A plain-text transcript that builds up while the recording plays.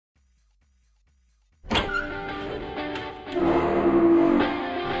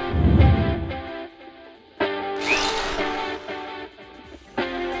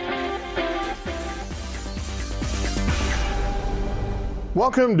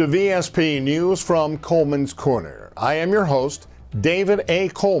Welcome to VSP News from Kolman's Corner. I am your host, David A.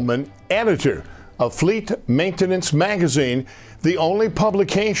 Kolman, editor of Fleet Maintenance Magazine, the only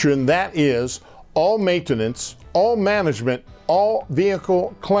publication that is all maintenance, all management, all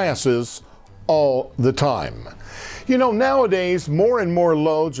vehicle classes, all the time. You know, nowadays, more and more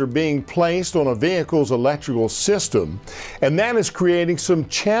loads are being placed on a vehicle's electrical system, and that is creating some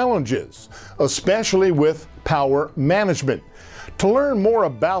challenges, especially with power management. To learn more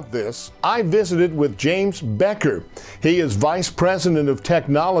about this, I visited with James Becker. He is Vice President of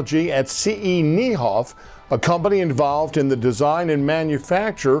Technology at CE Niehoff, a company involved in the design and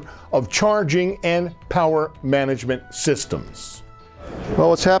manufacture of charging and power management systems. Well,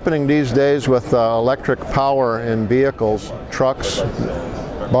 what's happening these days with electric power in vehicles, trucks,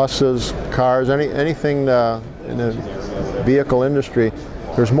 buses, cars, anything in the vehicle industry,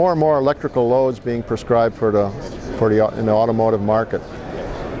 there's more and more electrical loads being prescribed in the automotive market.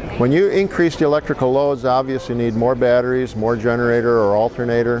 When you increase the electrical loads, obviously you need more batteries, more generator or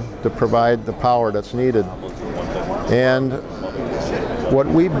alternator to provide the power that's needed. And what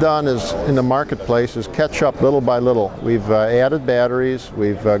we've done is in the marketplace is catch up little by little. We've added batteries,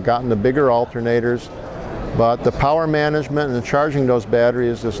 we've gotten the bigger alternators, but the power management and charging those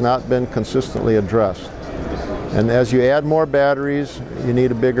batteries has not been consistently addressed. And as you add more batteries, you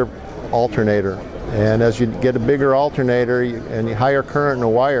need a bigger alternator. And as you get a bigger alternator and you higher current in the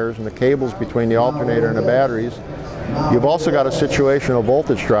wires and the cables between the alternator and the batteries, you've also got a situation of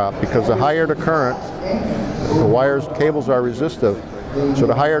voltage drop, because the higher the current, the cables are resistive. So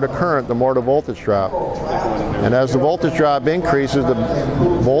the higher the current, the more the voltage drop. And as the voltage drop increases, the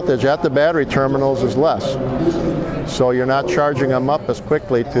voltage at the battery terminals is less. So you're not charging them up as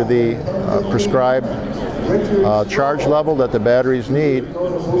quickly to the prescribed charge level that the batteries need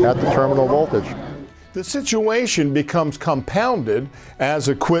at the terminal voltage. The situation becomes compounded as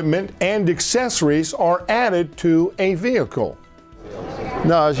equipment and accessories are added to a vehicle.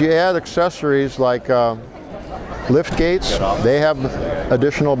 Now, as you add accessories like lift gates, they have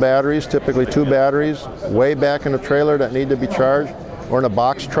additional batteries, typically 2 batteries, way back in the trailer that need to be charged, or in a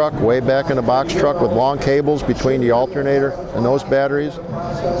box truck, way back in a box truck with long cables between the alternator and those batteries.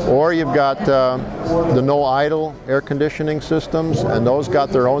 Or you've got the no idle air conditioning systems, and those got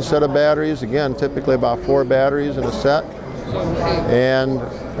their own set of batteries, again typically about 4 batteries in a set. And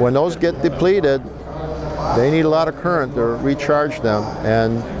when those get depleted, they need a lot of current to recharge them,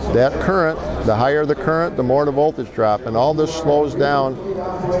 and that current, the higher the current, the more the voltage drop, and all this slows down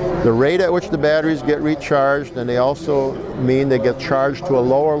the rate at which the batteries get recharged, and they also mean they get charged to a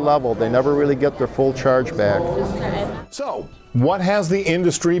lower level. They never really get their full charge back. So, what has the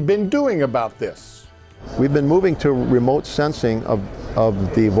industry been doing about this? We've been moving to remote sensing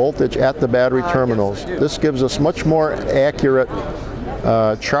of the voltage at the battery terminals. This gives us much more accurate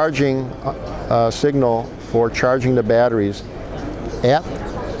charging signal for charging the batteries at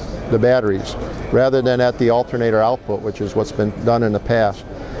the batteries rather than at the alternator output, which is what's been done in the past.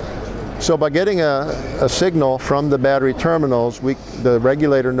 So by getting a signal from the battery terminals, the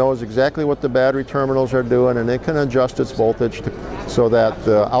regulator knows exactly what the battery terminals are doing, and it can adjust its voltage so that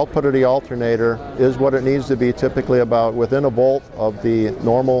the output of the alternator is what it needs to be, typically about within a volt of the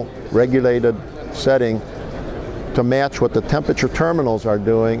normal regulated setting, to match what the temperature terminals are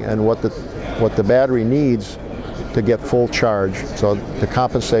doing and what the battery needs to get full charge, so to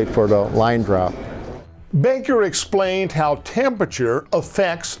compensate for the line drop. Becker explained how temperature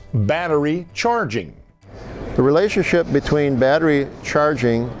affects battery charging. The relationship between battery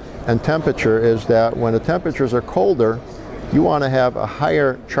charging and temperature is that when the temperatures are colder, you want to have a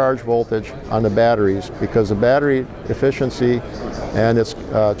higher charge voltage on the batteries, because the battery efficiency and its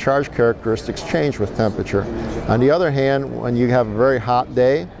charge characteristics change with temperature. On the other hand, when you have a very hot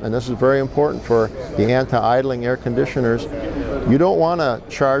day, and this is very important for the anti-idling air conditioners, you don't want to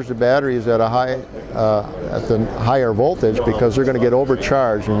charge the batteries at the higher voltage, because they're going to get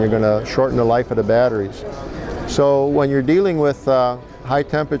overcharged and you're going to shorten the life of the batteries. So when you're dealing with high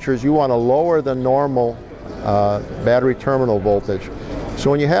temperatures, you want to lower the normal battery terminal voltage.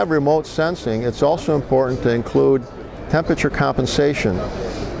 So when you have remote sensing, it's also important to include temperature compensation.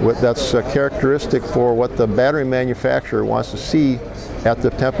 That's characteristic for what the battery manufacturer wants to see at the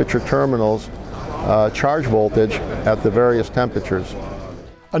temperature terminals, charge voltage at the various temperatures.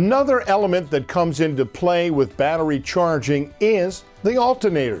 Another element that comes into play with battery charging is the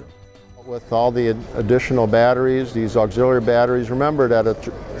alternator. With all the additional batteries, these auxiliary batteries, remember that a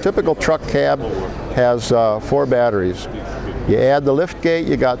typical truck cab has 4 batteries. You add the lift gate,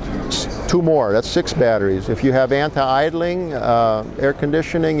 you got 2 more, that's 6 batteries. If you have anti-idling air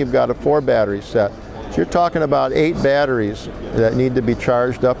conditioning, you've got a 4 battery set. So you're talking about 8 batteries that need to be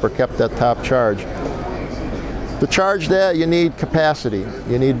charged up or kept at top charge. To charge that, you need capacity.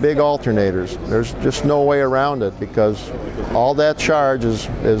 You need big alternators. There's just no way around it, because all that charge is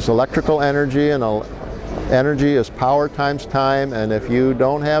electrical energy, and energy is power times time, and if you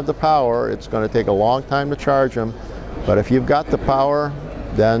don't have the power, it's going to take a long time to charge them. But if you've got the power,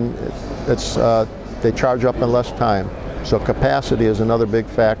 then they charge up in less time. So capacity is another big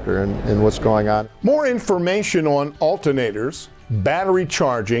factor in what's going on. More information on alternators, battery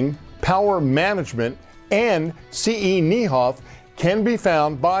charging, power management, and CE Niehoff can be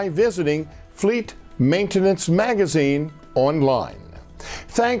found by visiting Fleet Maintenance Magazine online.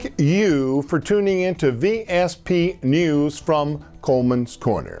 Thank you for tuning in to VSP News from Kolman's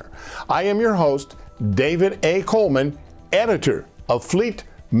Corner. I am your host, David A. Kolman, editor of Fleet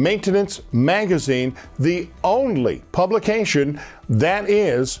Maintenance Magazine, the only publication that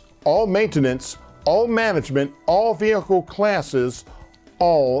is all maintenance, all management, all vehicle classes,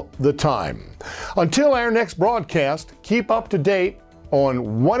 all the time. Until our next broadcast, keep up to date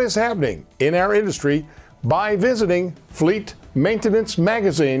on what is happening in our industry by visiting Fleet Maintenance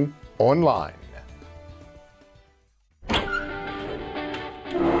Magazine online.